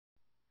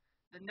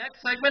The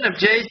next segment of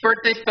Jay's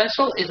birthday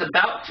special is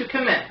about to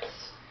commence,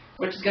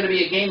 which is going to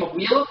be a game of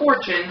Wheel of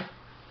Fortune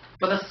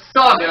for the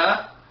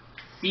Sega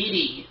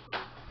CD.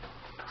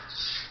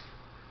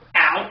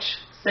 Ouch.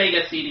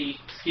 Sega CD,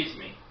 excuse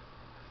me.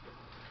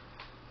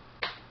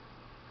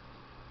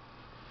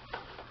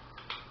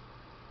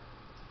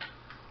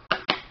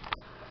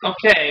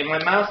 Okay,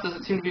 my mouse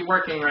doesn't seem to be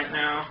working right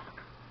now.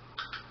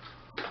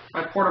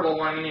 My portable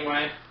one,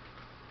 anyway.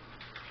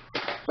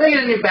 Let me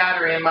get a new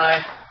battery in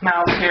my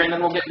mouse here, and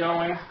then we'll get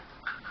going.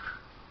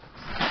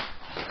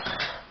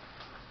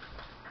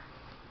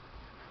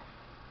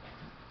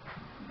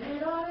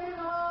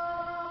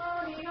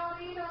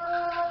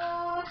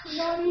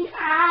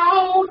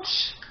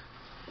 Ouch!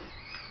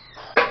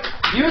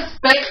 You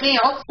spank me,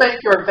 I'll spank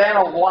your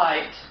Vanna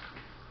White.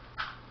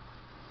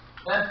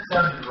 That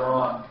sounded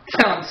wrong.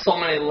 On so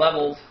many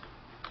levels.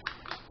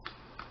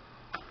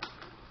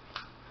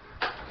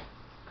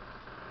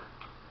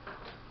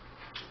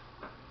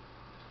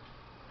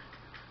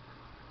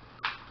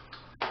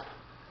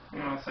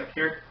 Hang on a sec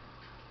here.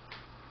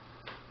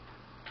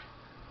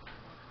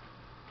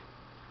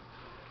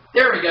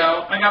 There we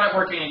go. I got it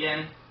working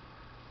again.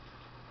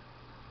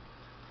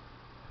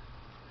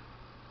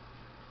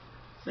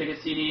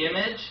 Sega CD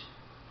image.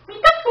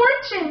 Meet the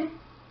fortune.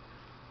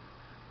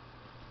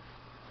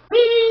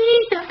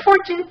 Meet the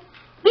fortune.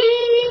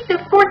 Meet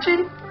the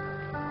fortune.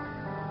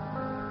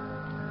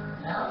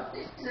 Now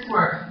this is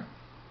working.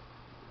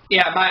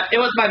 Yeah, it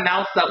was my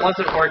mouse that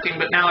wasn't working,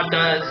 but now it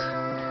does.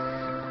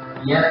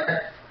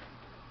 Yep.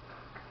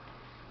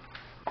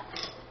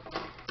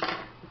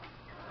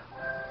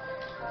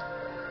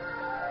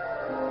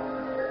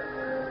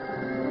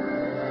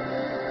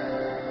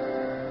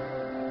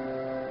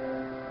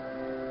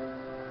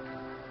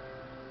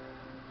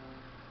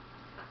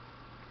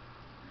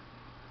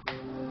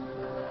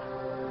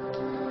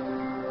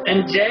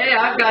 And Jay,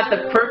 I've got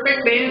the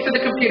perfect name for the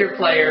computer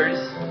players.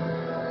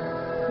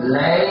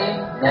 Lay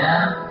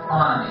them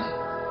on me.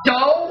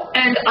 Doe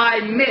and I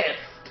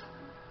missed.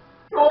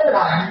 Oh,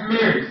 I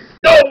missed.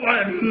 Doe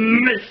I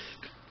missed.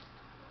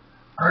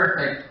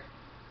 Perfect.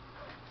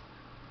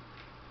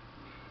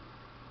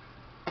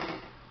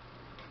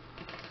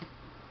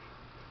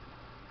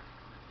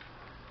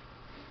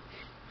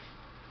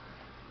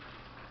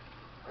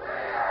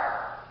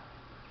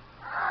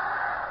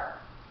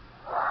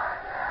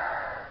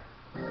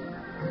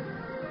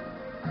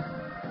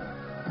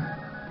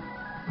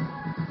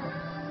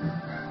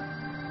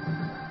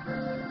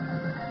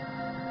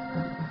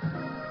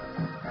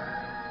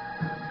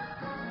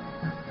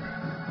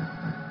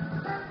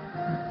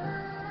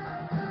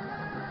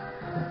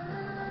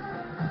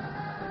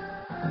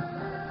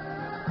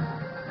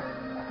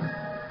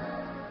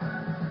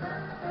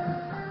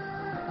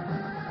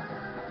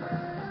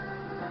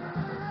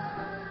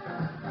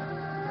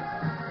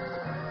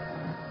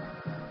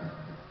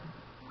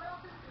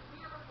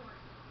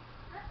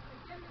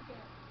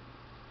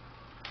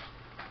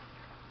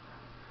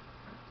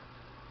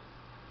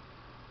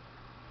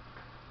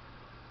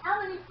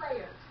 How many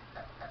players?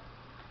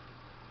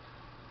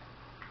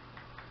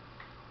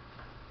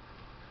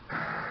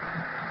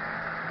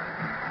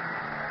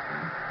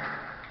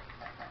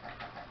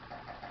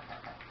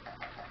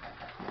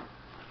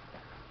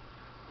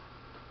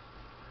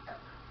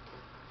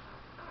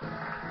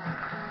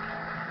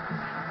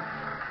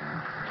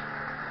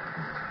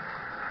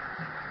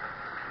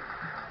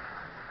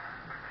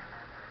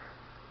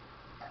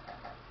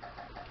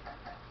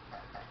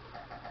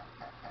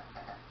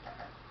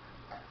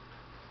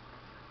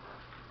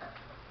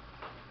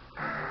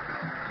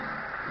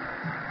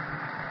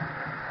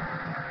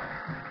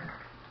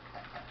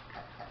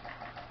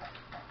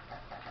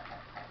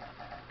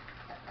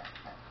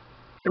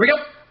 Here we go.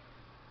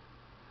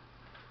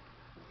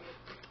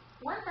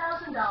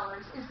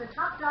 $1,000 is the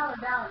top dollar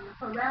value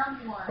for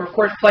round one. We're of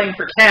course playing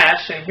for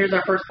cash, and here's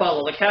our first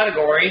puzzle. The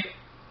category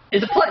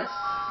is a place.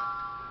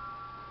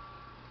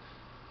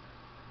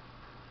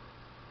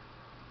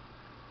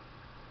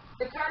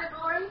 The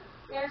category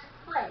is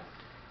place.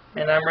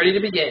 And I'm ready to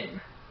begin.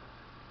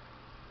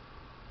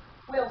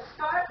 We'll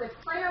start with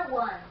player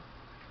one.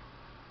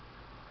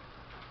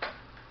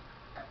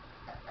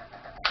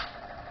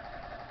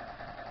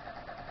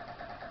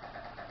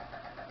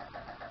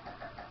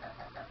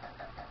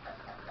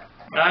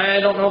 I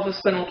don't know if the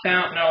spin will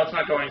count. No, it's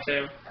not going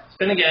to.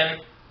 Spin again.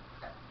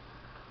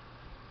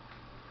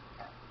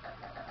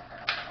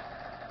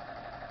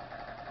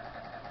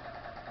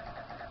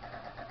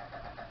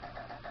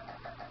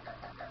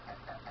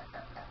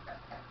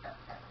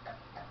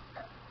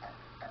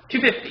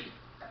 $250.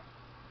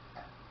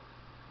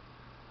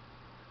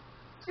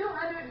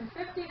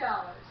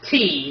 $250.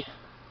 T.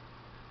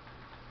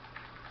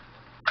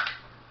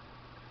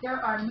 There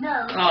are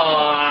no.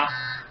 Aww.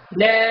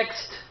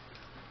 Next.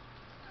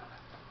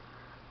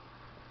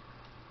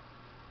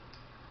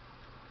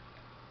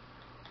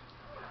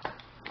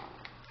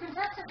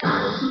 Contestant,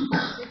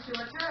 it's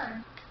your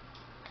turn.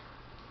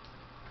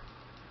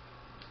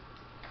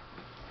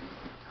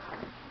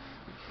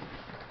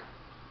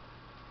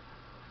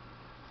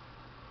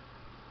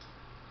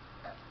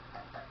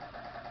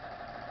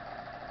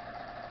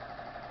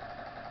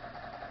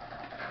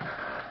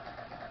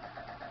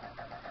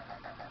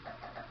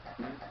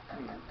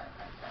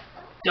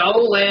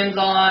 Doe lands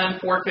on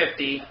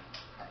 450. What's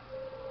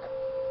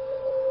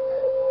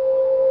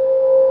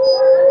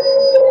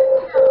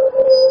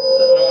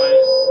that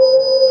noise?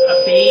 A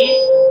bee?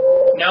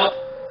 Nope.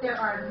 There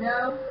are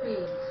no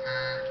fees.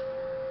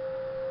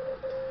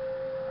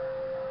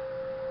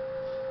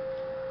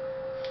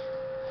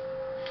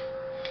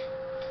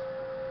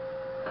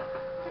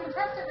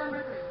 Contestant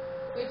number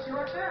 3, it's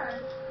your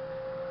turn.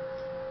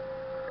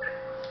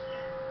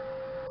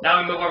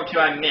 Now we move over to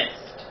I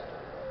missed.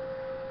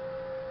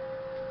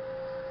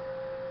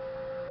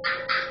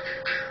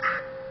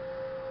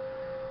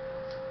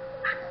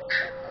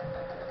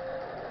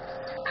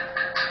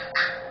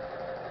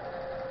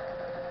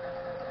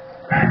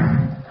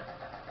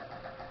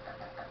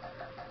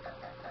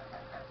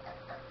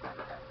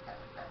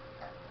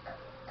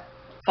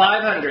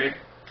 $500.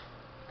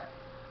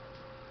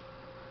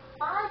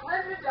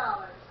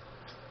 $500.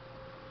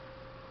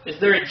 Is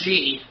there a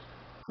G?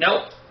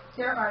 Nope.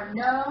 There are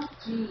no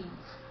G's.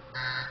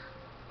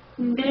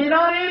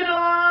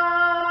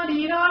 Dee-da-dee-da,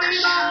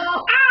 dee-da-dee-da.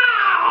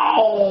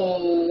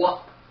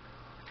 Ow!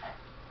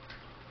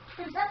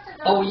 Contestant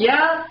number Oh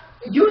yeah?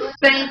 4, You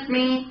spank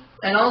me,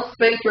 and I'll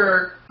spank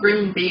your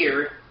green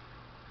beer.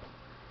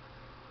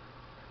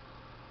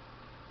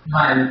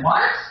 My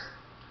what?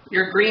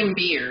 Your green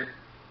beer.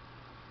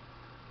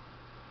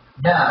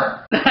 No.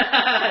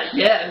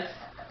 Yes.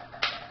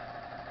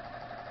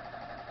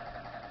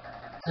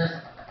 Just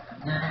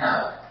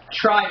no.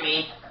 Try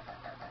me.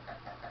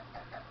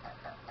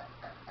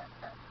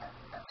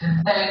 Just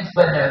thanks,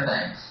 but no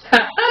thanks.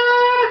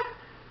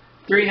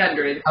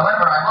 300.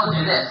 However, I will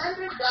do this.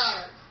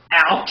 $100.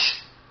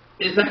 Ouch.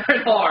 Is there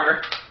an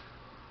R?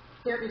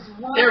 There is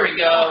one. There we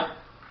go.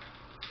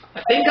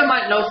 I think I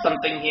might know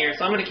something here,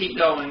 so I'm going to keep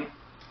going.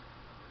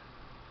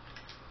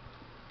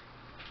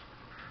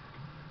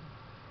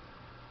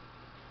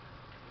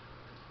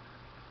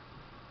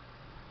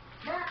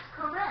 That's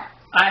correct.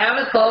 I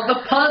haven't solved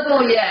the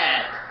puzzle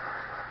yet.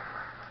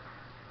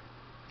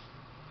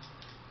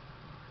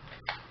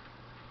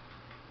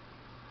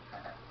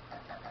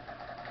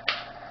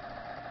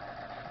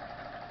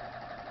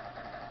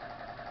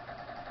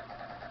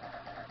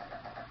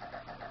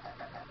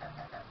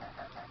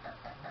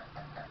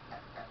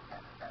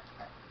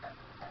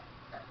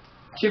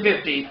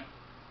 $250.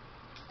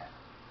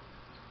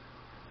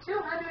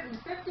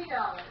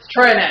 $250.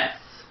 Try an S.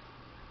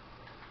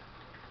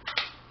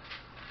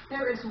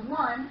 There is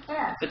one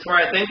S. It's where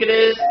I think it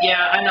is.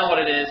 Yeah, I know what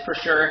it is for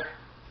sure.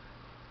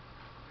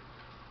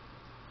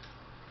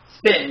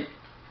 Spin.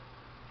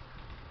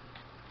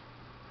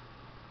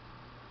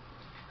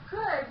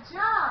 Good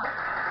job.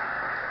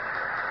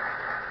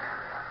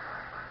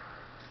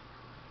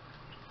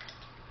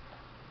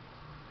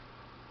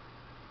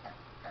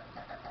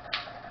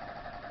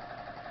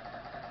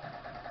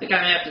 I think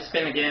I may have to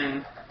spin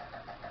again.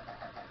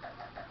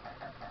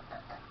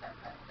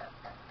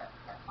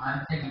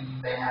 I'm thinking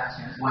you may have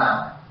to as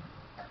well.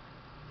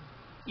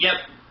 Yep.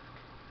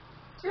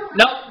 $200.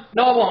 Nope.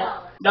 No, I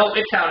won't. No,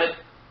 it counted.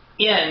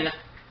 N.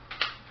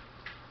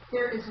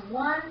 There is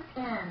one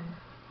N.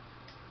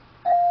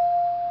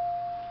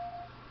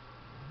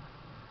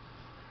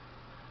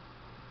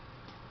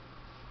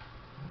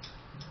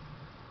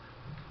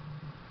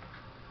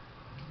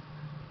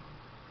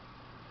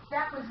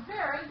 That was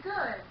very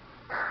good.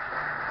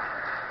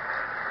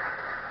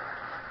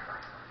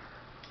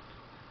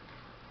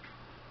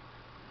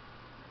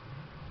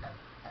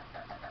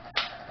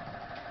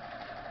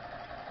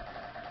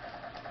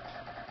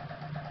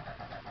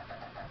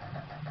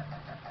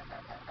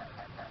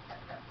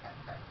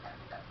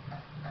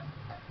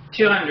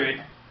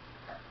 $200.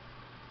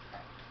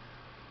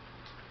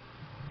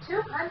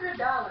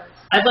 $200.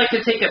 I'd like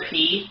to take a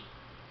P.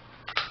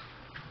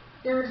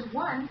 There is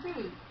one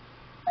P.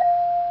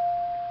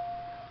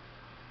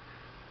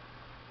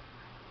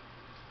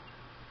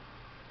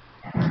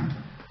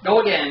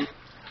 Go again.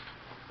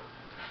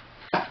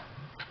 That's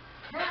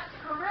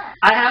correct.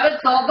 I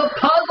haven't solved the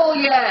puzzle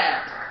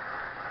yet.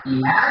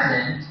 He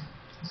hasn't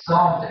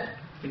solved it.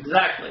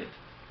 Exactly.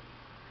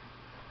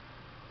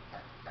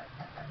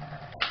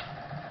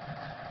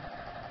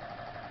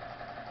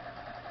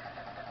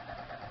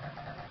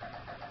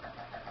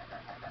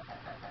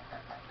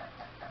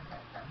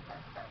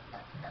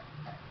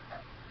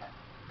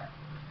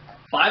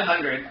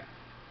 $500.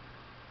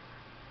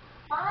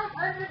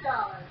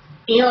 $500.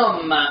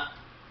 M.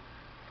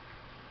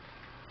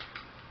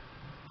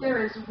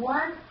 There is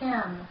one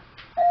M.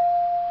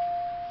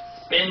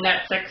 Spin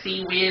that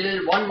sexy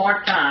wheel one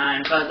more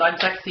time, 'cause I'm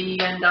sexy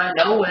and I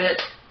know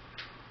it.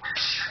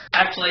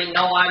 Actually,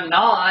 no, I'm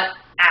not.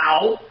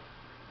 Ow.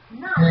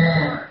 Not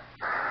Yeah. work.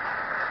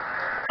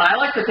 I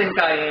like to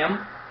think I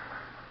am.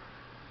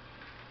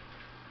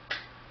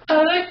 I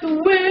like the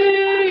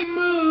way you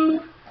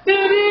move.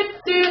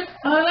 Do-do-do.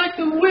 I like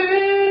the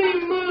way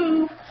you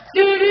move.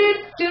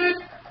 Do-do-do.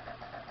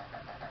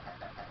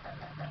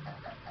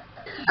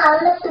 I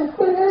like the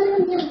way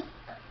you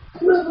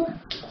move.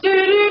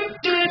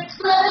 Do-do-do.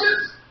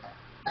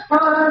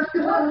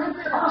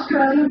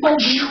 Australian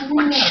baby.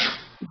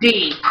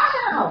 D.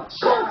 Ow!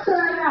 Cut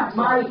that out,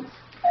 Mike.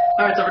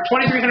 Alright, so for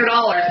 $2,300,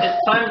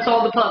 it's time to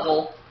solve the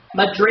puzzle.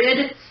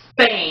 Madrid,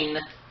 Spain.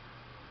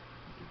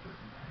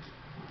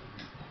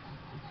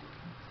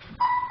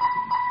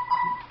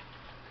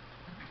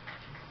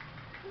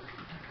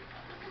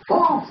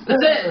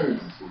 That's it.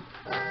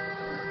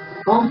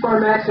 Home for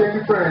Max and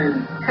your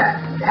friends.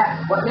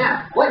 What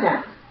now? What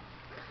now?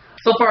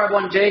 So far, I've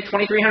won Jay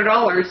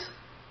 $2,300.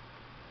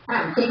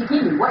 I'm taking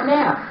TV. What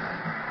now?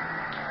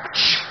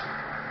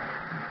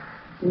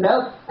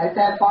 Nope. I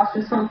said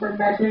Foster's home for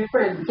Max and your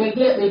friends. You can't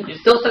get me. You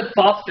still said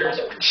Foster's.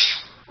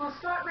 We'll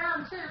start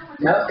round 2 with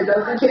Nope, it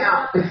doesn't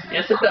count.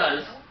 Yes, it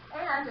does.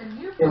 and a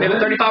new We have a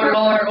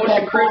 $3,500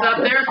 ocean cruise out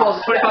there, as well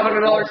as a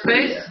 $2,500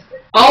 space.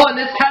 Oh, and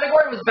this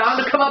category was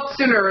bound to come up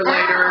sooner or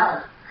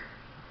later.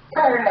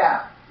 Cut it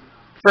out.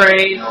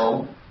 Phrase.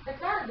 No. The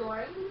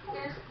category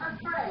is a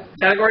phrase.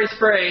 Category's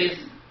phrase.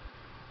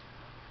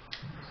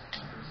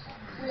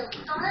 We'll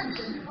start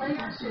with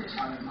player 2.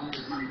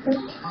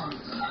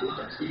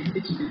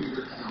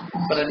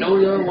 But I know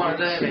you're one of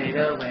them, ain't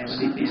no way when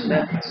you feel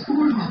that way.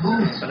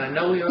 But I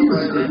know you're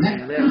one of them,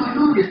 ain't that way.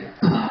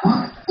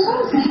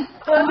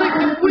 I like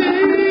the way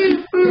you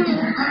move.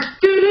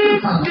 Do-do-do.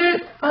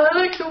 I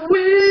like the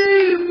way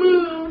you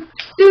move.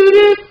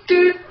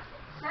 Do-do-do.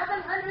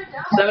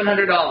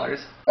 $700.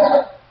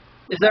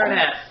 Is there an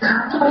S?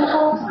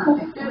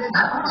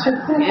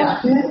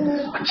 Yeah.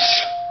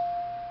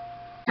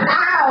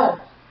 Ow!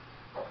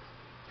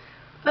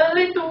 I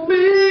like the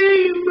way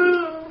you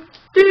move.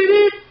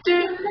 Do-do-do.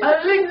 I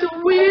like the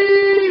way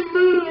you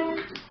move.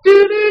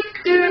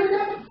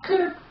 Do-do-do.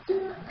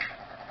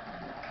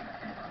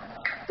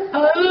 I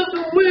love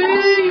the way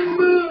you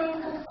move.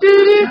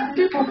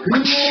 Do-do-do.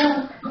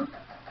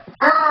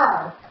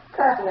 Ow!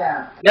 Cut it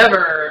out.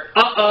 Never.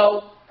 Uh-oh.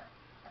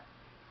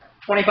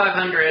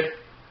 2,500.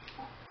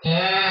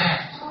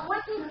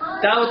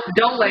 That was,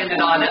 don't land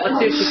it on it. Let's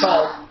see what she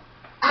calls.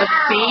 A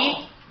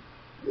C?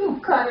 You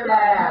cut it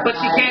out. But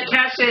she can't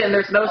cash in.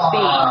 There's no C.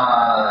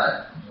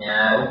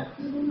 No.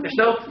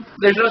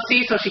 There's no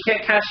C, so she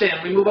can't cash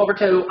in. We move over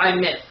to I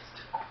missed.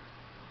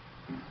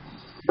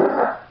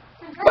 Where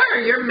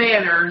are your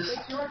manners?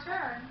 It's your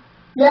turn.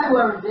 Yeah,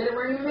 whoever did it,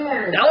 where you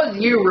manners? That was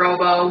you,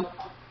 Robo.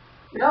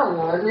 No, it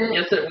wasn't.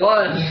 Yes, it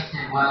was. Yes,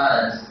 it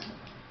was.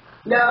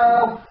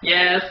 No.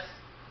 Yes.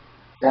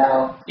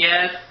 No.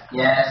 Yes.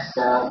 Yes.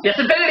 No. Yes,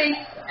 infinity.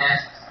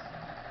 Yes.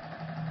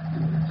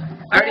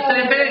 I already said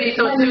infinity,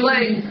 so it's too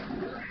late.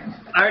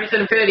 I already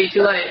said infinity,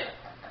 too late.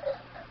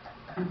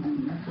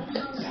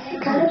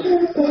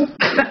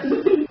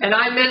 And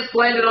I missed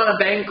landed on a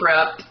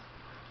bankrupt.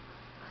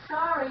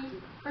 Sorry,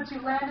 but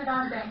you landed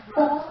on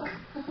bankrupt.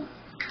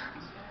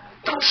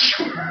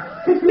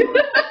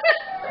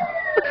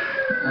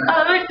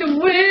 I like the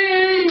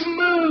way you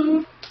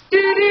move.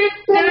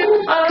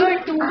 Do-do-do. I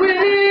like the way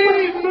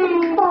you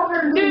move.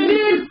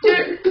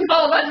 Do-do-do.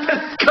 Oh, that's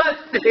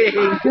disgusting.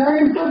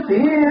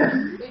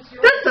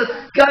 That's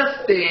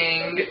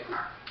disgusting.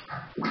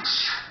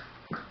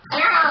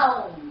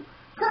 Ow!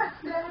 Cut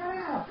that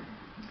out.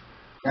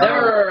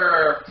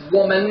 Never,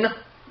 woman.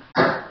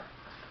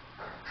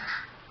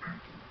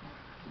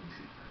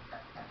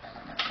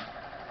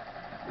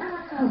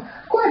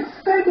 Quit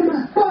spanking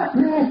my butt,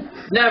 man.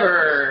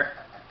 Never.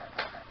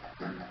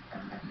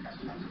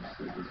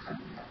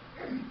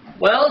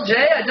 Well,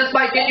 Jay, I just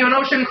might get you an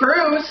ocean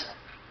cruise.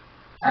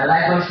 I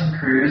like ocean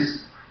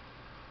cruise.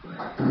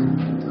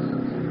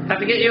 Have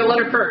to get you a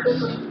letter first.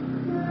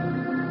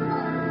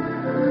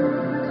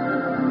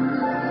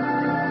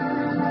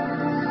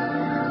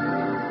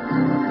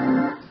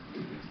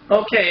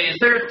 Okay, is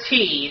there a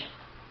T?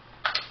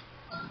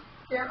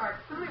 There are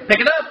 3. Pick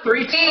it up,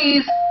 3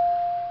 T's.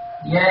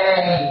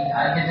 Yay!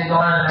 I get to go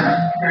on an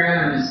ocean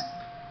cruise.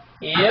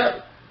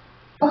 Yep.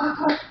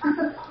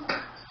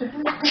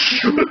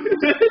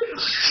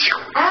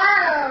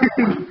 Ow!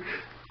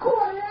 Go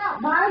on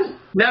out, Mike.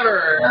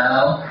 Never.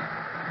 No.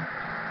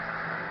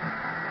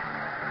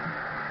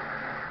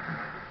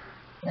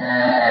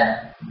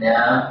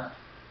 No.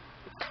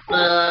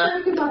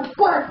 Spanking my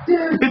butt,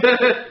 dude.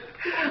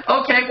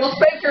 Okay, we'll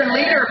spank your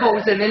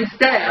lederhosen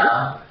instead.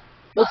 No.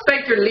 We'll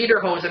spank your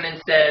lederhosen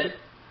instead.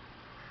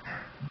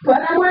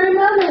 But I'm wearing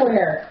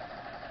underwear.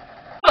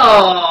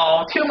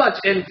 Oh, too much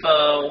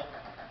info.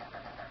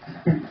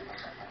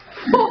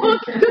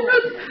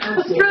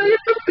 Australia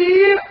to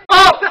be.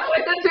 Oh, that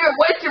went into it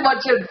way too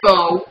much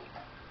info.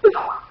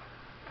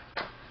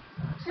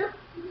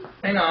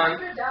 Hang on.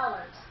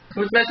 $200.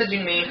 Who's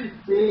messaging me?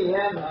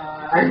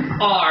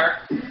 TMI. R.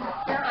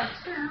 There are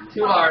 2.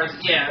 2 R's,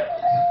 yeah.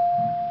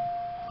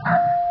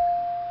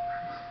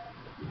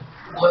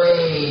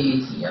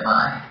 Way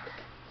TMI.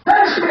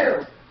 Bless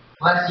you.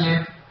 Bless you.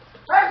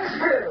 Bless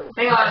you.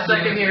 Hang on a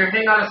second here.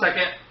 Hang on a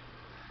second.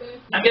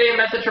 I'm getting a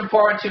message from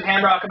 412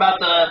 Hamrock about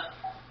the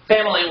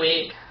family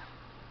week.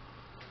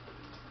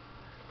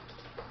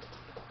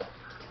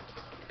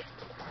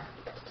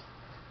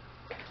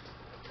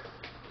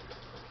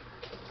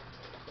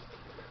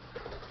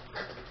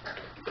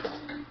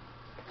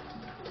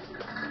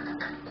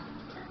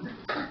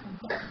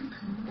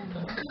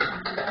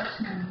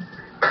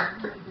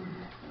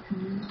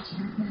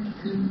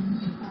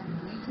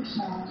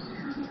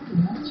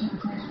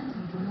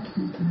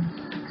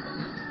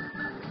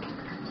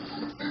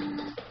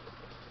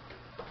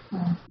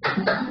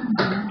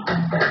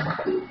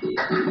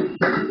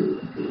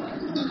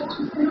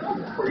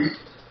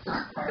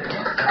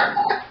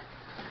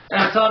 And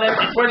I told him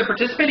it's where the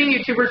participating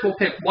YouTubers will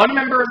pick one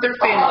member of their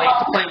family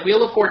to play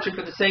Wheel of Fortune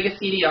for the Sega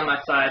CD on my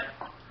side.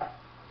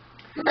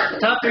 The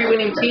top 3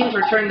 winning teams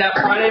return that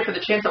Friday for the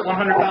chance at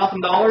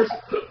 $100,000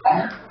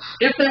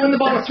 if they win the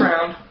bonus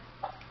round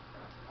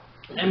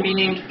and be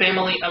named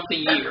Family of the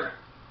Year.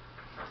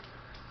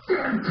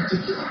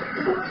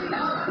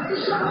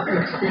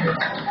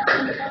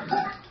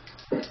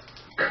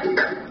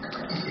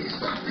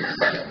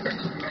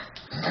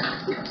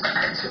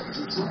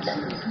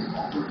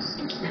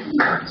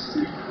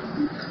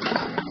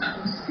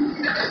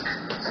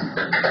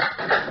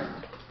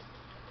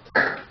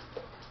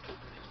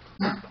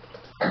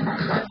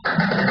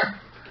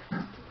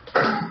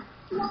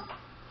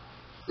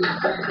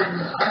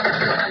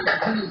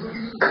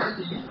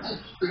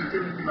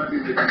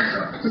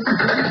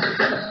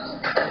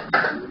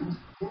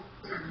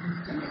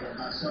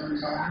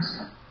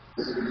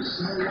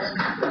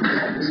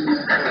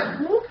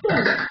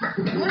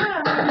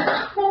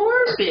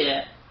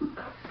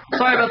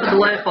 Sorry about the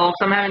delay,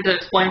 folks. I'm having to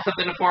explain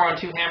something to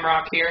 412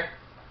 Hamrock here.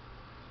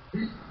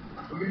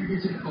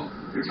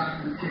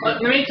 But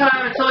in the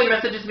meantime, until he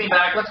messages me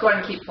back, let's go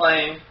ahead and keep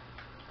playing.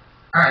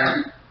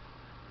 Alright.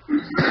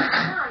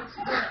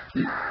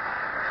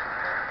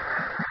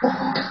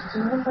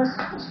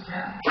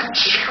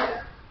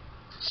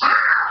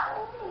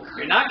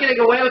 You're not getting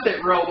away with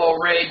it, Robo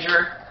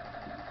Rager.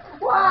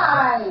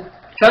 Why?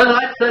 Because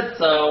I said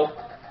so.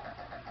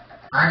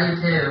 I do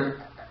too.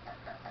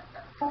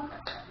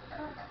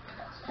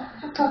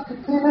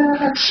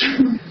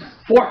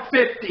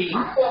 450.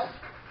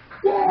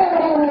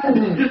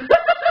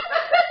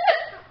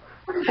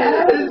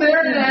 Is there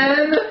an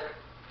end?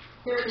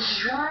 There is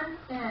one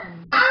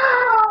end.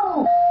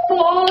 Ow!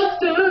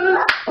 Boston,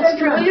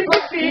 Australia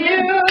for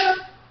fear.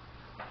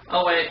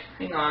 Oh wait,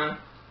 hang on.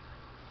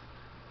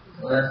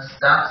 Well,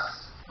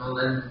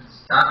 then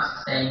stop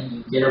saying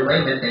you get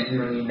away with things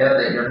when you know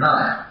that you're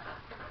not.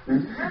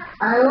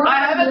 I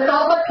haven't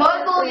solved the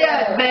puzzle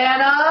yet,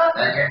 Vanna.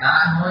 But you're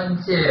not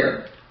going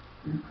to.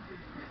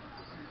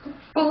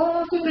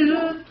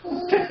 Boston, Australia for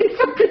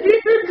fear.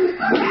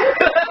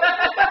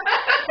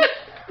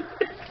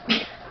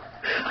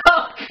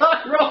 Oh God,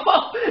 Robo,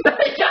 that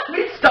got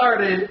me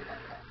started.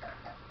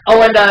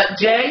 Oh, and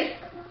Jay.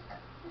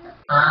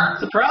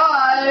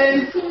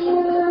 Surprise!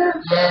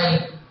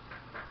 Yay.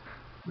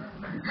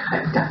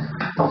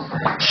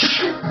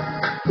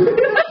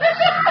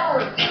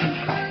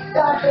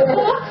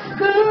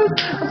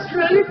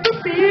 Australia for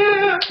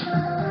fear!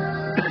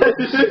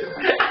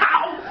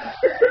 Ow!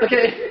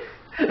 Okay,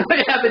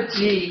 we have a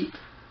G.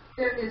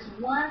 There is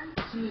one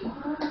G.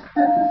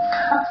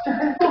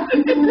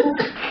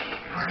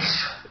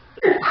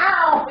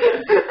 Ow!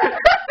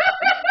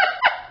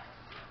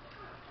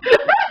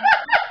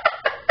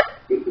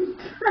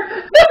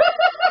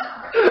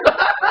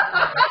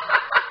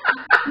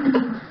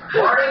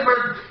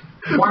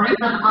 Warning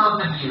for the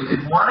both of you.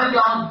 If one of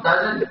y'all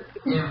does it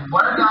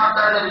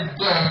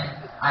again,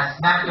 I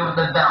smack you with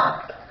the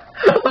belt.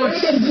 Oh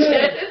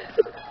shit!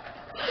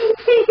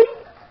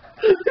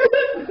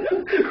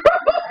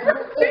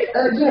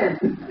 Again.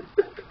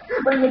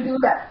 When you do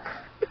that.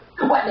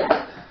 What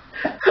now?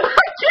 I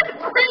can't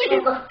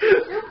breathe!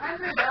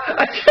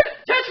 I can't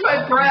catch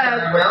my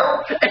breath!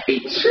 Well,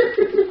 H.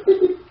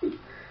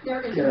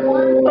 There is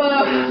one. I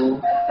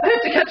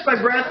have to catch my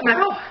breath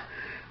now.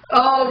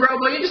 Oh,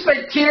 Robo, you just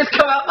made tears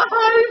come out my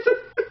eyes.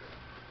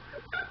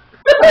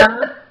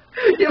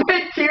 You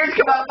made tears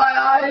come out my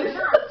eyes.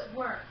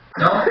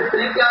 don't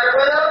think I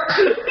will.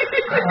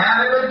 I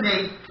have it with me.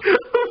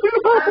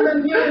 I'm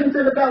immune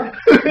to the belt.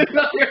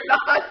 No, you're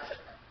not.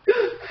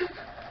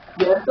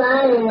 Yes,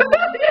 I am.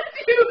 Yes,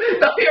 you.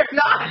 No, you're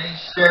not. Are you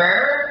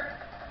sure?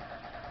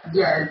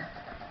 Yes.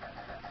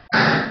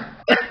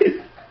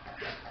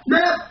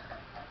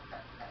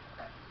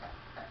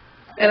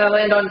 And I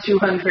land on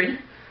 200.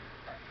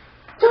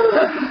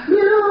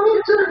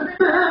 You to the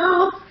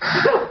belt.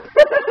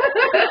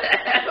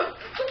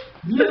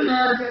 You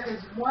know. There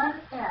is one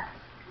F.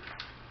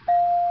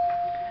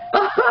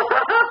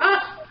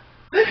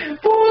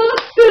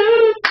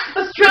 Boston,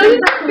 Australia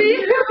for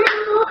fear.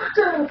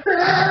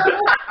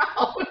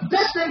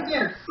 Just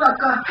again,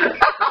 sucker.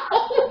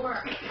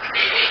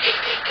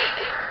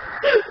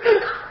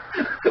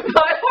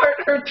 My heart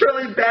hurts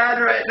really bad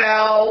right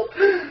now.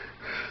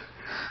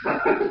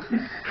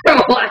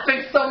 I'm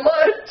laughing so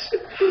much.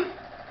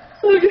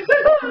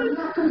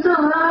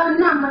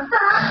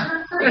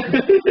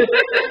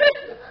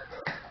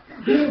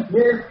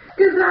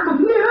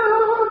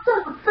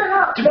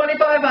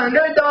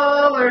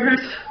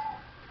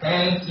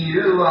 Thank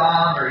you,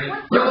 Aubrey.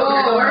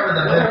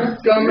 You're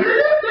W.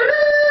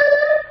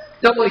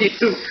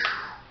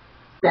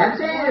 That's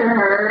it,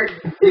 hurt.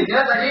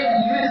 Because I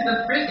didn't use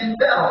the freaking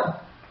belt.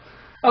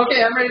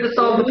 Okay, I'm ready to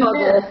solve the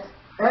puzzle.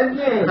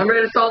 Again. I'm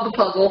ready to solve the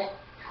puzzle.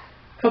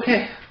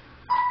 Okay.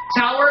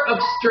 Tower of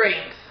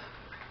Strength.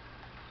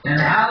 And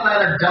how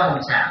about a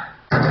double tap?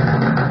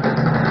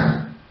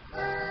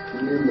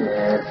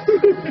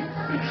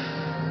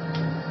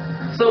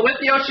 So with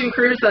the Ocean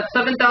Cruise, that's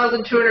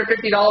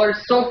 $7,250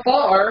 so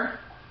far.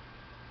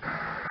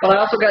 But I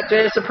also got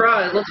Jay a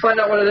surprise. Let's find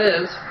out what it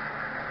is.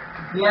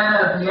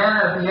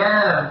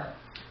 Piano.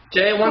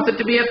 Jay wants it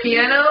to be a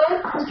piano?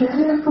 It's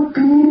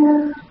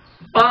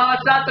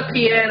not the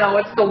piano,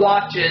 it's the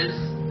watches.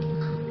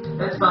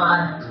 It's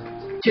fine.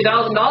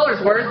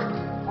 $2,000 worth.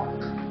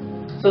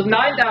 So it's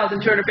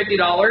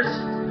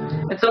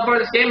 $9,250. And so far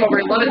this game over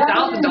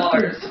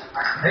 $11,000.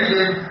 Hey,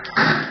 dude.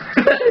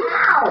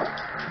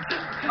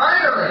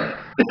 Finally!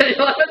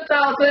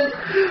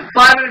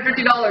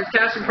 $11,550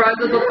 cash and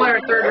prizes. Let's play our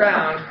third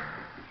round.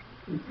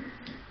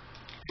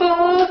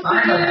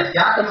 Finally, I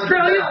got him with the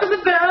Australia for the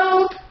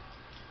belt.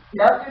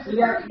 Nope, we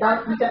got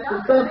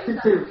the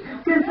substitute.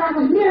 Cause I'm a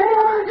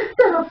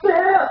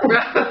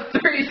Round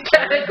three's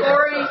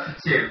category.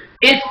 Substitute.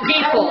 It's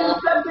people.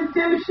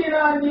 substitution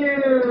on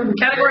you.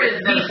 Category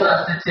is No people.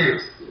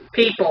 substitute.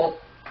 People.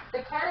 The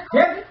category.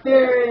 Yes,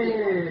 there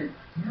is.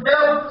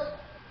 Nope.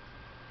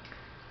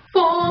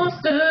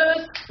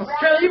 Foster's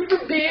Australia for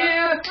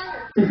beer.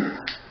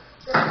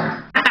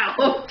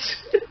 Ouch.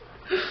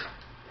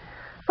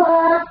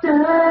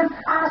 Foster's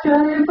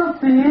Australia for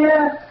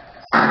beer.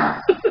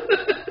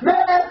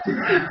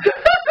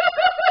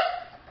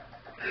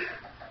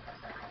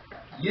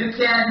 You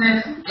can't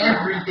miss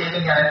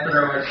everything I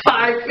throw at you.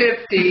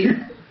 550.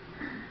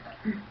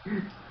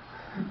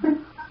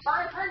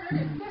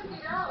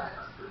 $550.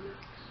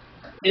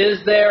 Is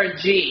there a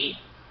G?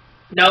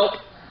 Nope.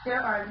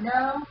 There are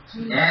no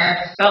G's.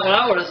 Next. Not what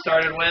I would have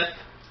started with.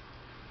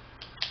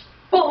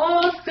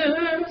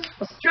 Foster's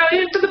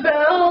Australia for the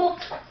belt.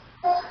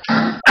 Ouch.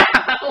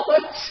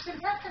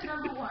 Contestant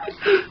number 1.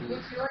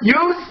 It's your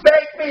You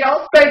spank me,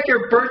 I'll spank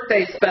your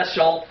birthday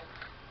special.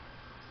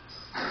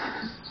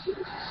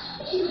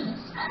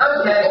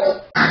 Okay.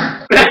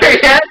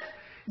 Yes?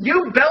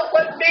 You belt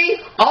whip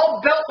me, I'll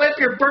belt whip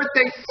your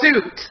birthday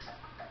suit.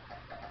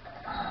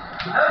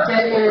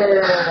 Okay.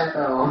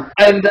 Yeah.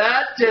 And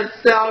that just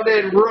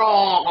sounded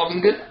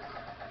wrong.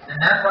 And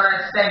that's why I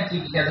spanked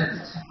you, because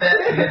it's better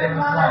because it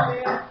was wrong.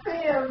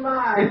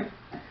 TMI.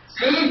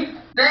 See?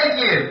 Thank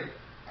you.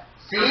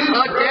 See? Okay.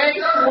 Robo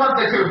does want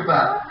the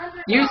Koopa.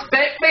 You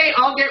spank me,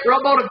 I'll get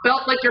Robo to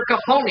belt like your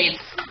cojones.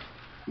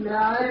 No,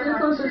 I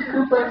just want to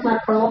scoop up my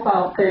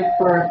profile pic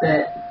for a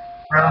bit.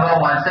 Robo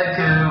wants a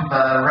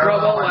Koopa.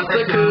 Robo wants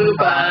a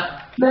Koopa.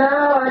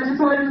 No, I just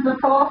wanted the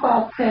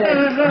profile pic.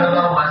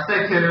 Robo wants the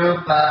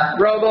Koopa.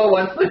 Robo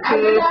wants the I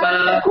didn't Koopa.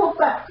 want the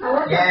Koopa. I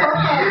want the Yes,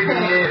 profile you pic.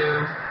 do.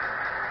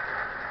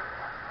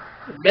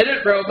 Admit it,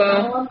 I Robo.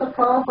 want the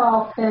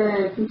profile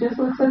pic. You just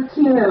look so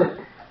cute.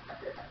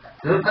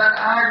 Koopa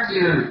are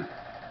cute.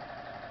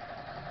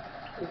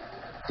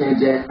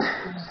 JJ.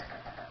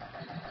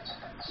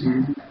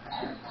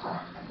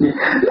 Let's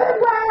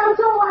ride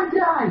until I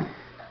die.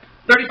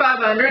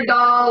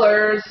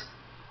 $3,500.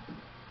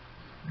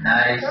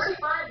 Nice.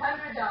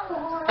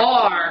 $3,500.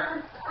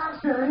 R.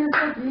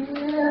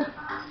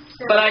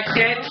 But I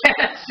can't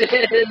catch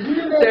it.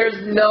 There's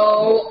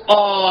no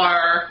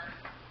R.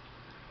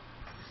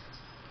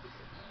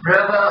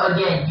 Robo,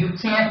 again, you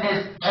can't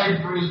miss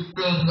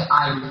everything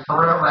I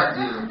throw at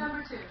Contestant you.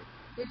 number 2.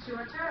 It's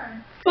your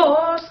turn.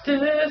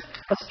 Foster's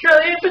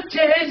Australia for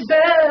Jay's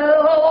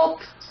belt.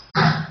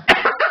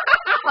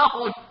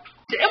 Oh,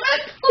 damn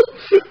it.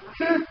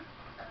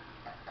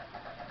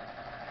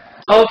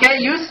 Okay,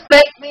 you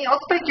spank me, I'll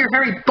spank your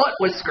very butt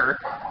whisker.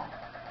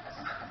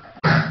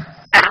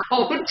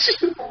 Ouch.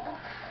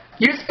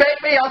 You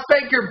spank me, I'll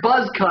spank your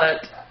buzz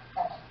cut.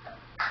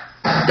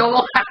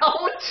 Double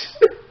ouch.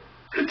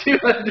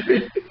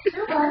 200.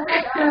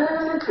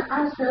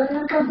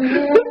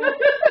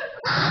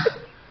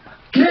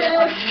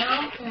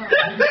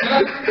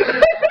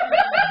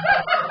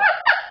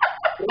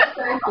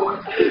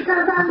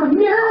 Because I'm a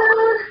music.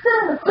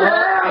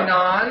 Hang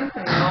on.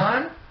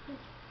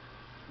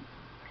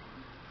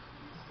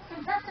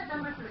 Contestant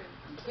number 3.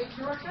 It's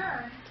your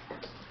turn.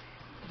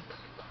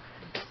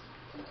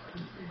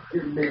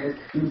 You miss.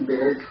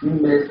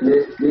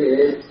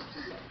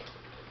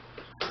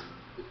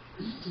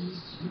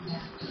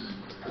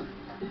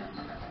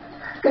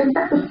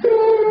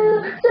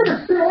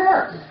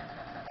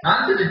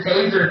 Not to the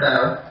taser,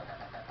 though.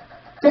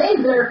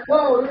 Taser!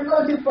 Whoa, you're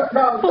going too far.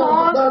 No,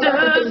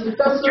 Foster's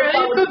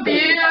Australia for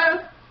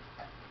beer.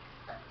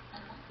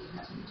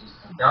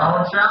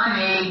 Don't try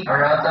me,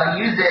 or else I'll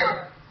use it.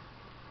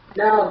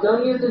 No,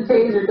 don't use the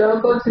taser.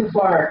 Don't go too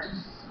far.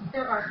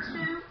 There are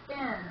 2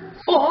 ends.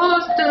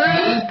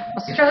 Foster's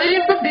Australia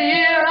for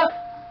beer.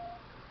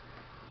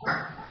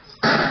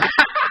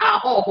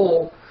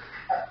 Ow.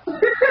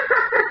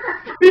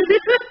 Take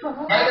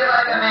it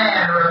like a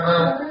man,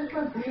 Robo.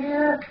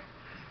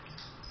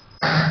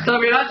 So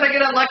if you're not taking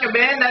it like a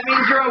man, that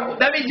means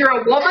you're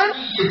a woman?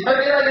 You took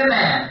it like a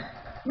man.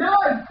 No,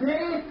 I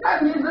didn't. I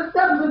used a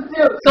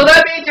substitute. So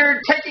that means you're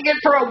taking it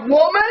for a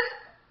woman?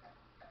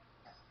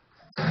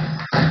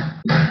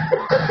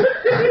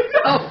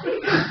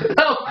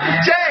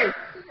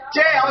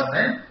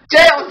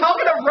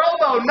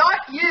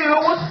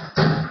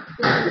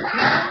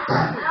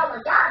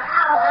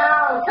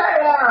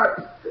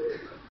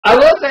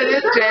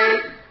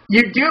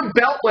 You do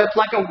belt whip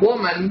like a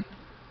woman.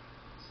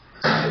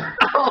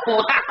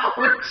 Oh,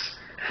 ouch.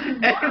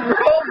 And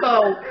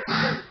Robo,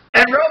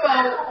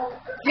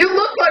 you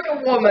look like a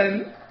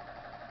woman.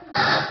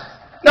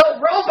 No,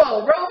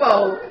 Robo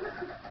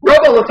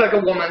looks like a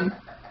woman.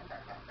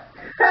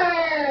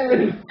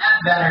 Hey!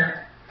 That's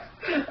better.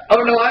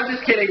 Oh no, I'm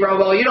just kidding,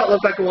 Robo. You don't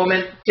look like a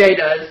woman. Jay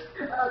does.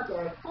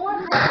 Okay.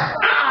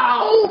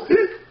 Ow!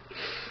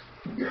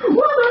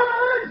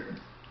 Woman!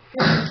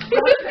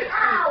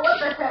 Ow, what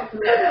the heck,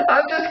 man?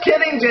 I'm just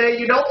kidding, Jay.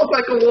 You don't look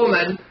like a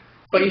woman,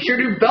 but you sure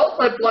do belt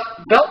whip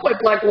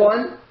like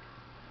one.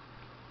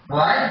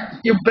 What?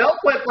 You belt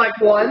whip like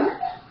one.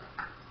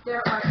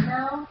 There are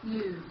no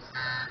U's.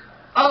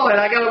 Oh, and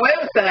I got away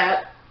with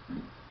that.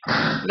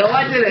 No,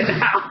 I didn't.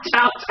 Ouch,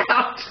 ouch,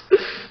 ouch.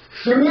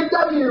 Give me a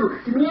W,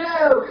 give me an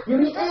O, give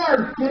me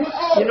M, give me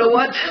A. You know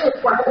what?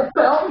 Koopa!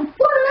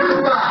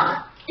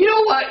 You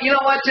know what,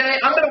 Jay?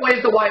 I'm going to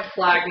wave the white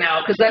flag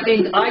now, because that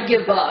means I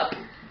give up.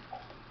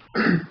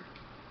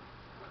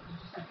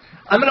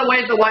 I'm going to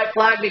wave the white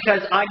flag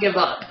because I give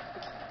up.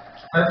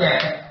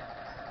 Okay.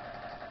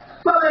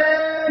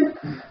 Woman!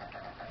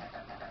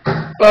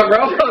 But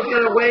Robo's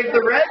going to wave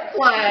the red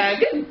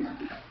flag.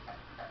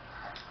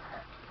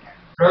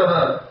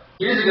 Robo,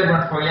 here's a good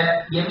one for you.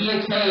 Give me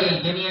a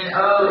K, give me an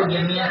O,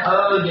 give me an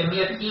O, give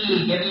me a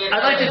P, give me an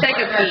I'd like to take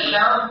a What's that P.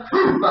 spell?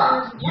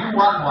 Koopa. You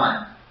want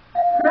one.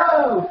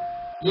 No!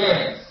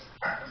 Yes.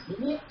 Give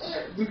me an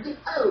M, give me an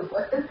O,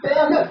 what the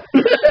hell? No.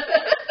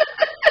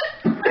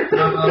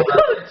 Robo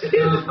wants a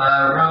Koopa.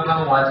 Robo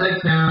wants a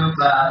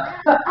Koopa.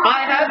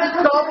 I haven't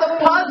solved the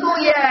puzzle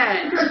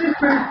yet.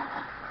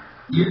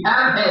 You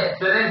have it,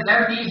 so there's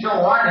no need to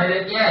want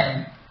it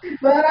again.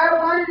 But I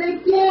want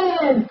it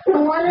again! I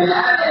want You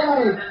another have it, so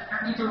one! there's no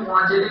need to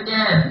want it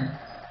again.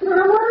 I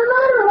want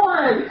another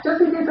one!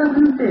 Just in case I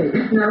lose it.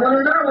 And I want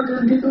another one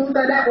just in case I lose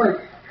that one.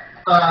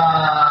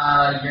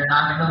 You're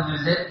not gonna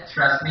lose it,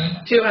 trust me.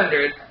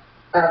 200.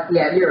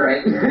 Yeah, you're right.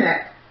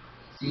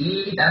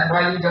 See, that's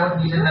why you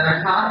don't need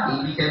another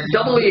copy, because you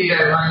W. need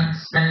that money to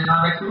spend it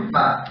on a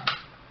Koopa.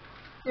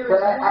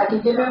 But I can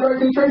give my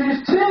working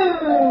treasures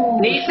too!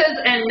 Nieces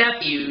and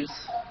nephews.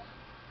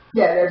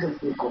 Yeah, there's a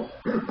sequel.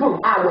 Boom,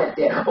 I went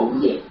there. Oh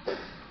yeah.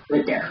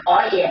 Went there.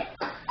 Oh yeah.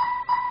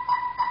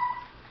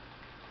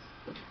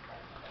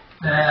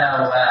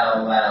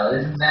 Well,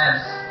 isn't that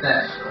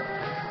special?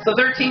 So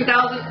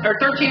 $13,000 or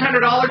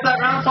 $1,300 that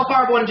round so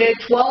far. I've won, Jay.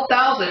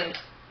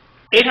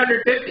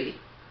 12,850.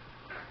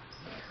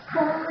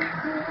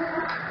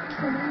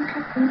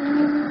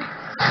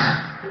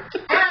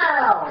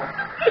 Ow!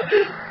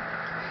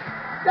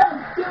 Don't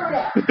do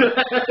that!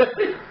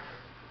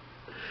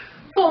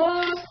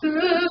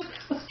 Horses,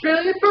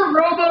 Australia for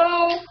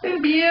Robo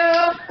and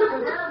BF. For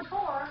round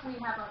 4, we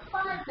have a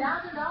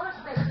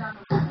 $5,000 space on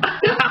the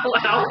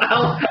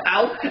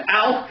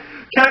Ow.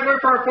 Category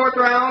for our fourth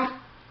round.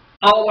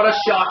 Oh, what a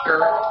shocker.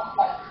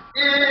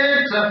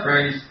 It's a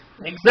phrase.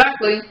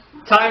 Exactly.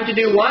 Time to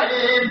do what?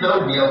 In the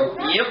wheel.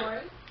 Yep.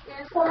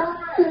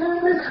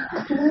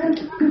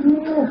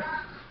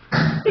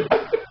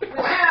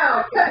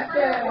 Ow! Cut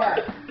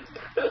that!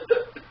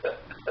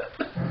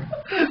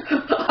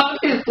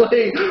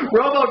 Obviously,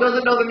 Robo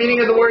doesn't know the meaning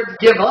of the words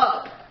give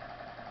up.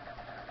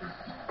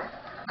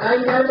 I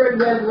never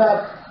give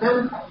up.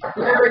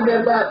 Never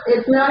give up.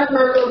 It's not in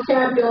my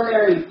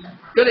vocabulary.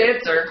 Good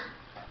answer.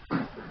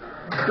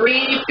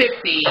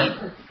 350.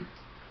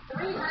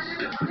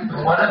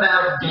 What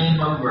about game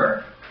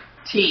over?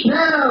 T.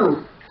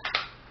 No!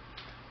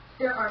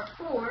 There are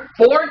 4.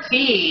 4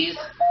 T's.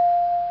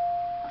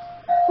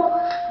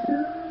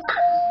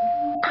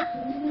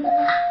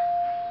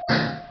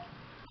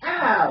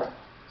 Ow!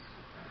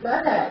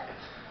 What the heck?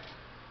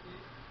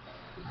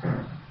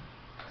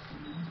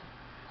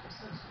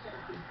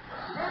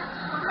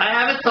 I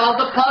haven't solved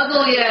the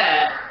puzzle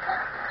yet.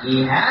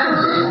 He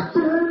hasn't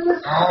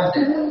solved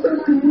it.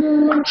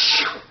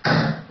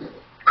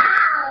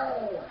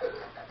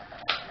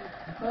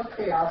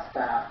 Okay, I'll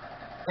stop.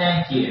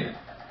 Thank you.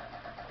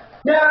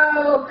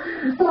 No!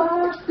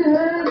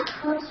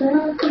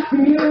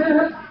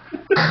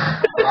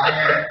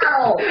 Liar.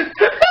 Ow!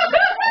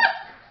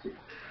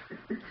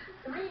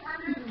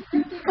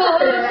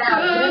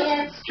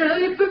 350.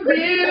 Australia for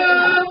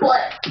BF.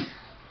 What?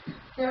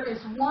 There is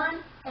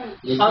 1 8.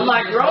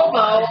 Unlike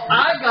Robo,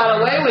 I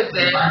got away with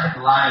A it. bunch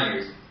of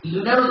liars.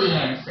 You know the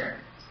answer.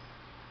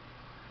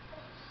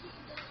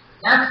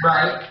 That's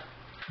right.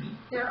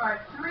 There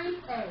are 3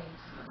 A's.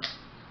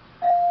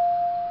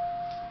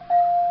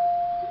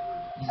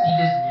 You see,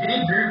 this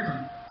big group of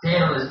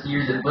panelists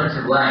here is a bunch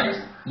of liars.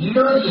 You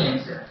know the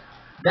answer.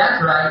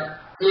 That's right.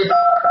 It's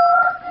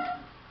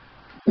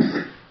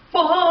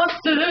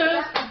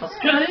Foster's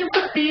Australia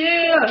for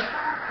BF.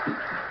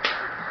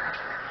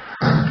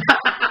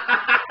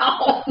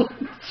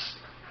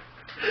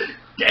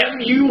 Damn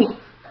you.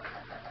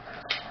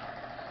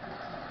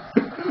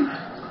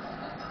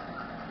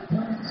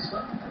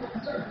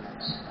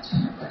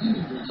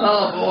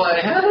 Oh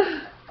boy.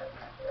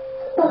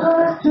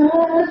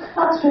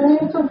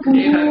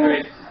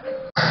 800.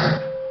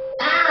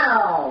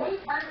 Ow!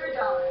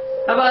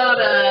 about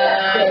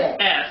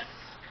a S?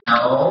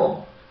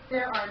 No.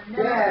 There are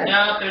no. Yes.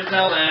 No, there's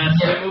no S.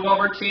 We move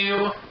over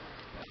to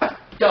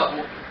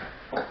double.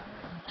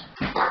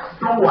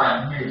 No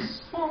one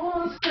is.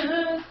 That's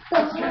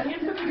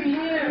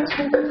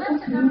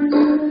a number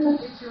two.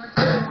 It's your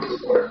turn.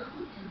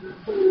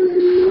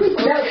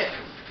 Okay.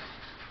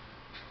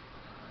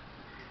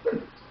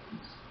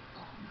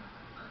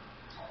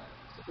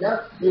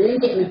 Nope, you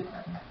didn't get me.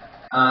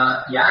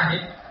 Yeah, I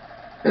did.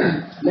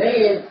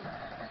 Man.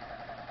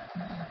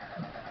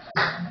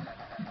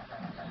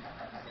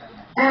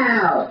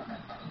 Ow.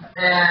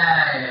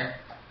 Yeah.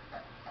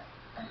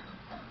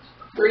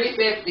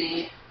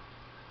 350.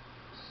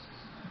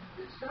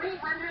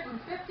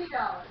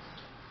 $350.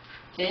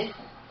 Okay.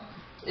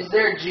 Is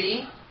there a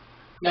G?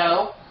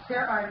 No.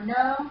 There are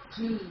no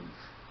G's.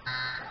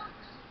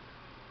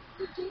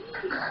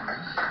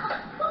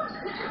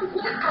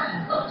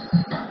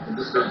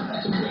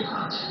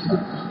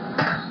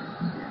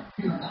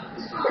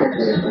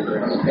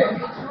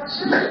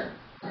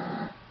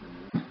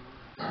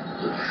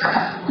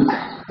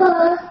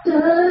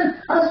 Busted,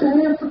 I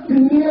stand for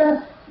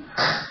beer.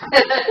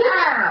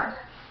 Ow.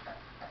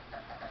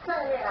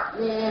 Cut it out,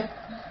 man.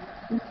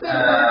 No.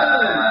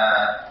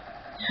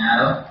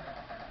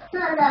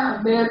 Cut it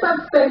out, man. Stop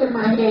spanking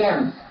my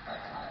hands.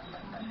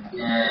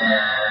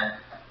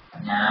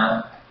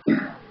 No.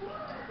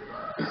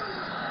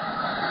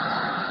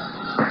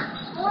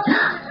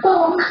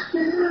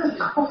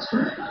 Busted, I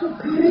stand for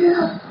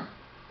beer.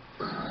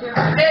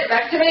 Hey,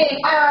 back to me.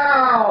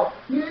 Ow!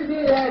 You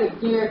did that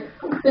again.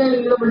 I'm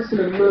standing over to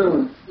the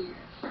moon.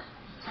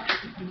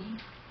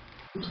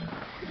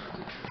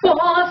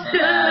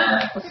 Boston,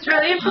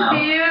 Australian for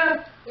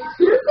beer.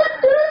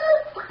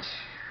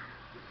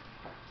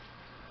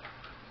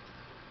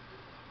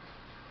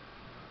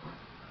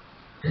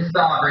 This is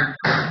Aubrey.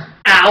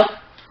 Ow.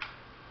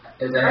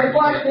 Is that I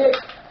blocked it.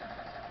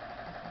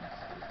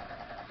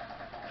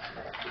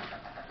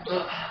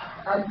 Ugh.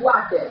 I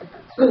blocked it.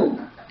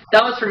 Boom.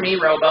 That was for me,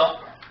 Robo.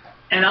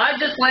 And I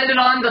just landed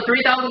on the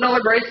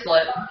 $3,000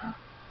 bracelet.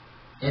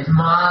 It's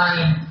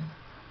mine.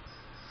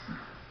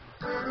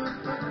 Who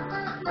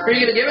are you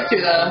going to give it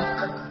to, though?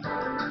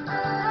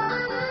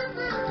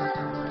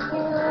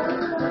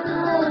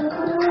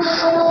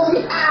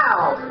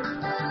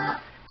 Ow!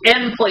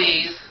 N,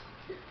 please.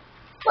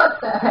 What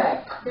the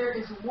heck? There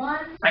is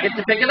one. I get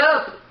to pick it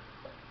up.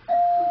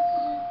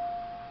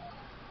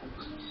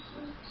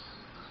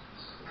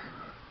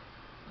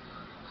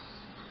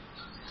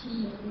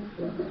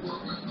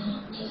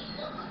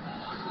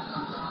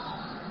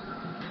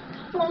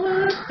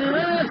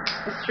 Boston,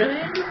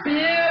 Australian for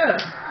beer.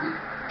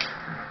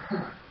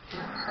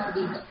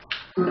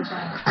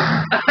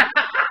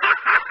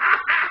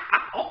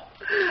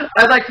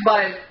 I'd like to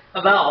buy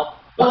a valve.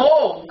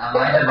 Oh! I'd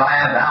like to buy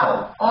a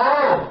vowel.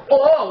 Oh!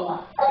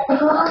 Oh!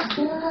 There are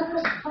two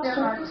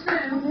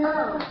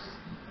O's.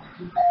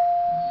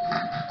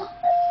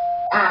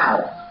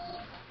 Ow.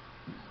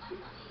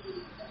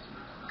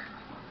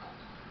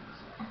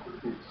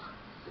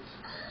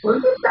 Will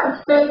you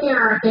stop spanking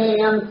our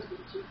hands?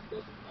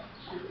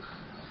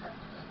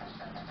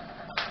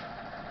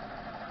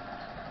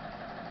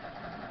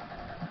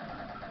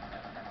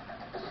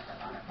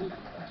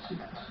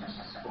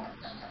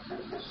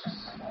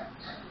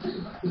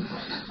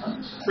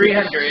 $300.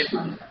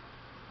 $300.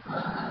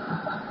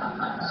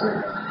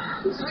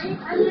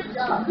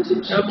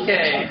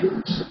 Okay.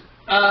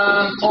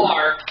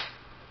 R.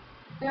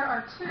 There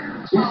are two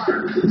R's.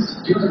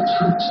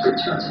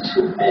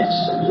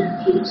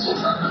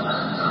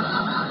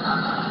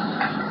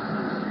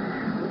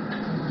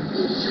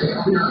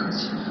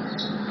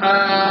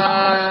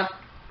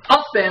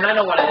 I'll spin. I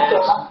know what it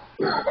is.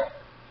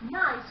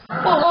 Nice.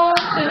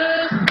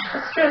 Boston,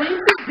 Australian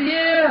for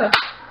beer.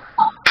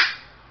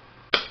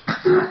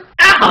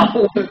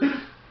 Ow!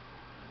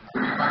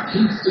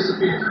 He's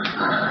disappeared.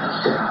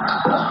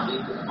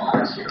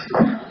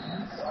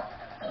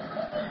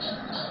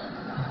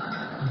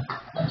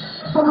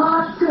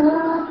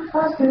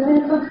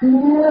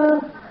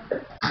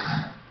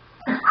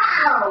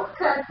 Ow!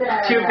 Cut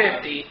that.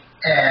 250.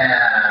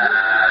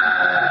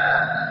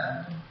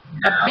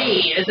 A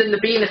B is in the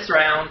Venus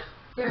round.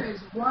 There is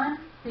one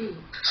B.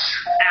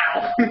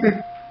 Ow.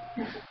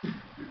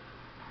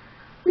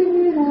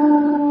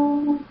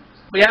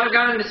 We haven't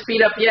gotten to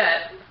speed up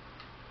yet.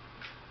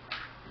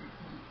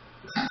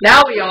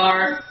 Now we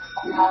are.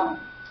 Here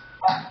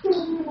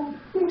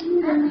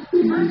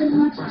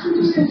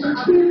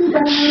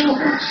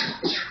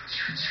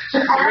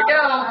we go.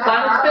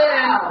 Final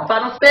spin.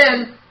 Final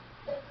spin.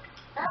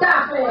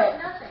 Stop it.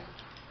 Nothing.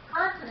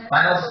 Consonant.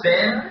 Final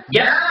spin?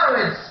 Yep. Now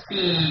it's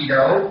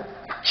Speedo.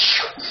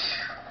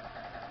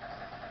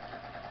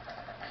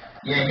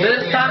 Yeah,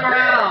 This time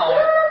around,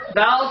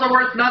 vowels are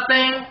worth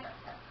nothing.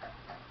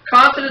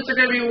 Consonants are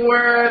going to be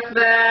worth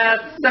that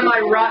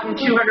semi-rotten $200 a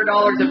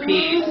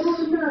piece.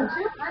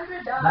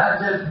 $200. Not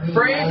just me.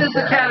 Phrase is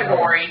the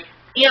category.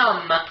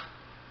 M.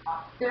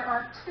 There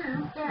are two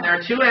N's. There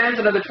are two N's,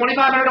 another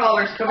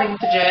 $2,500 coming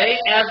to Jay,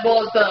 as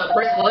well as the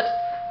bracelet.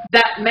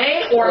 that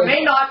may or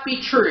may not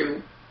be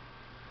true.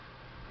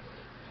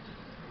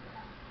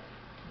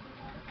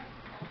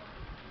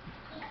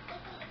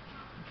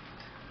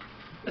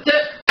 That's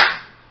it.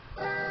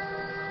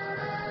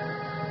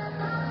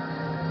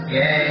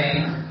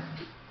 Yay.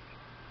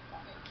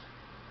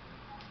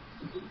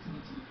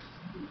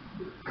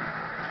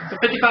 So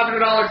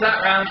 $5,500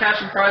 that round,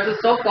 cash and prizes.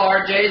 So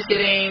far, Jay's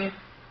getting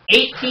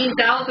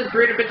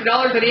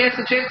 $18,350, and he has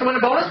a chance to win a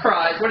bonus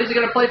prize. What is he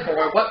going to play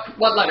for?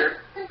 What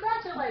letter?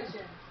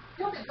 Congratulations.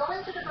 You'll be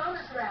going to the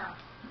bonus round.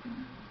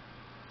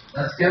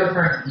 Let's go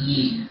for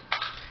E.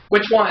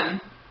 Which one?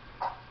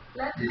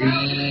 Let's go to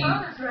the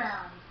bonus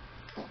round.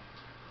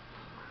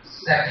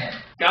 Second.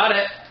 Got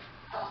it.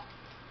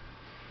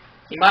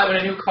 You might win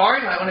a new car,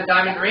 you might win a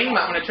diamond ring, you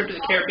might win a trip to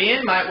the Caribbean,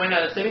 you might win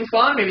a savings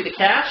bond, maybe the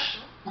cash.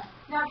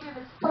 Now give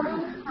us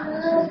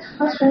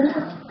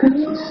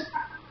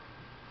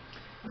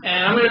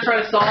And I'm going to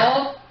try to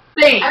solve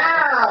things.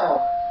 Ow!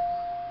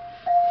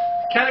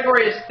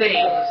 Category is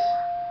things.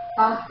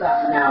 I'll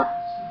stop now.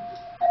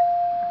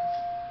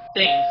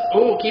 Things.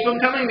 Ooh, keep them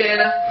coming,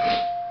 Dana.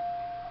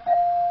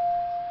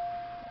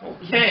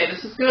 Okay,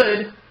 this is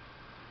good.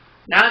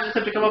 Now I just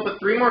have to come up with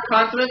 3 more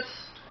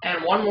consonants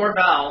and 1 more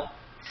vowel.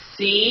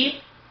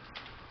 C,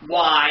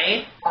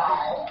 Y,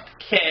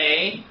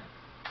 K,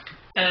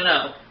 and an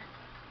O.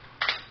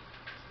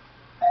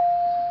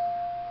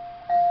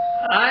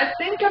 I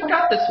think I've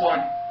got this one.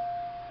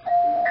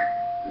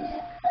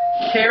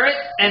 Carrot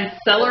and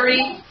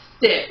celery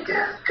sticks.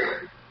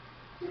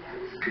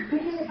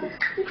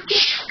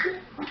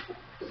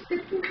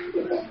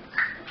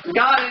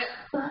 Got it.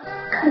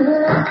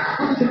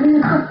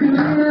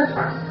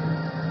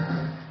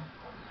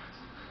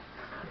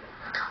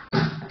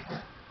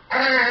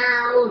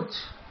 Ouch!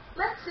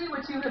 Let's see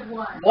what you have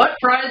won. What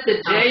prize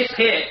did Jay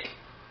pick?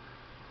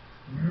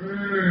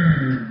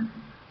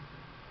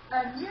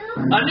 A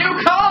new A new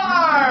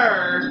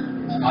car!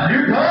 A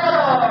new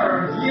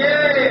car!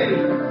 Yay!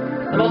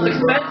 The most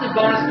expensive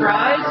bonus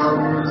prize.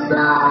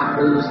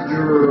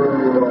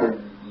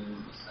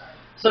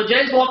 So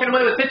Jay's walking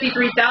away with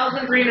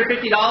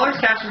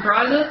 $53,350 cash and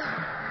prizes.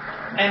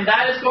 And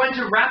that is going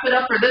to wrap it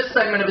up for this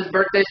segment of his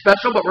birthday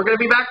special, but we're going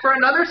to be back for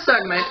another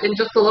segment in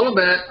just a little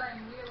bit.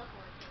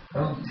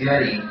 Oh,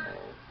 goody.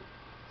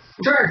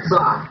 Jerks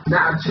off.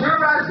 Now cheer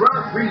us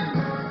round 3.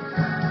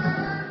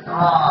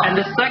 And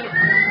this segment...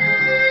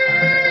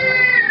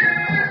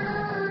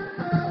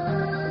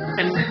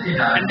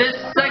 And this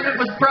segment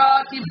was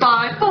brought to you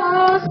by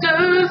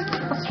Foster's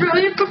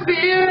Australian for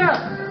Beer.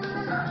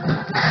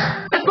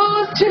 As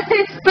well as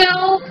Jay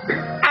Spell.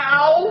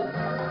 Ow!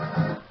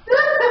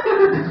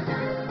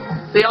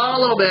 See y'all in a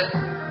little bit.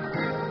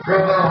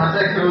 Bravo, what's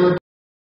that cool?